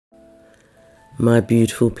My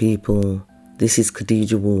beautiful people, this is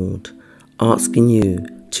Khadijah Ward, asking you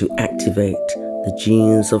to activate the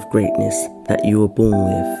genes of greatness that you were born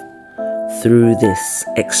with through this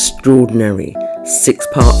extraordinary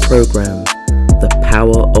 6-part program, The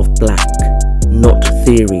Power of Black, not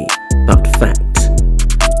theory but fact.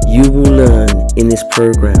 You will learn in this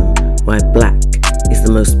program why black is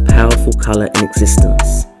the most powerful colour in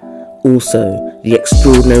existence. Also, the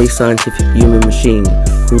extraordinary scientific human machine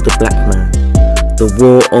called the black man. The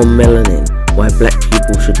war on melanin, why black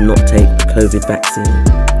people should not take the COVID vaccine,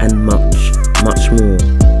 and much, much more.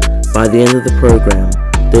 By the end of the program,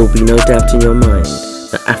 there will be no doubt in your mind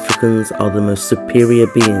that Africans are the most superior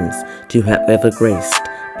beings to have ever graced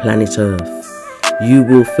planet Earth. You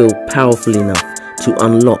will feel powerful enough to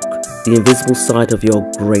unlock the invisible side of your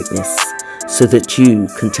greatness so that you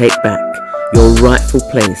can take back your rightful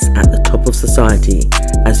place at the top of society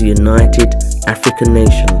as a united African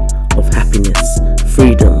nation of happiness,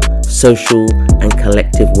 freedom, social and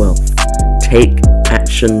collective wealth. Take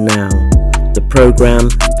action now. The program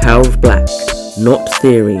Power of Black, not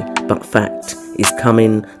theory but fact, is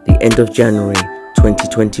coming the end of January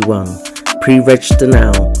 2021. Pre-register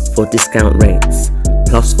now for discount rates.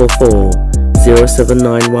 +44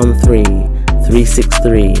 07913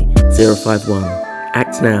 363 051.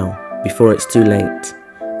 Act now before it's too late.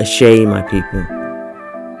 Ashay, my people.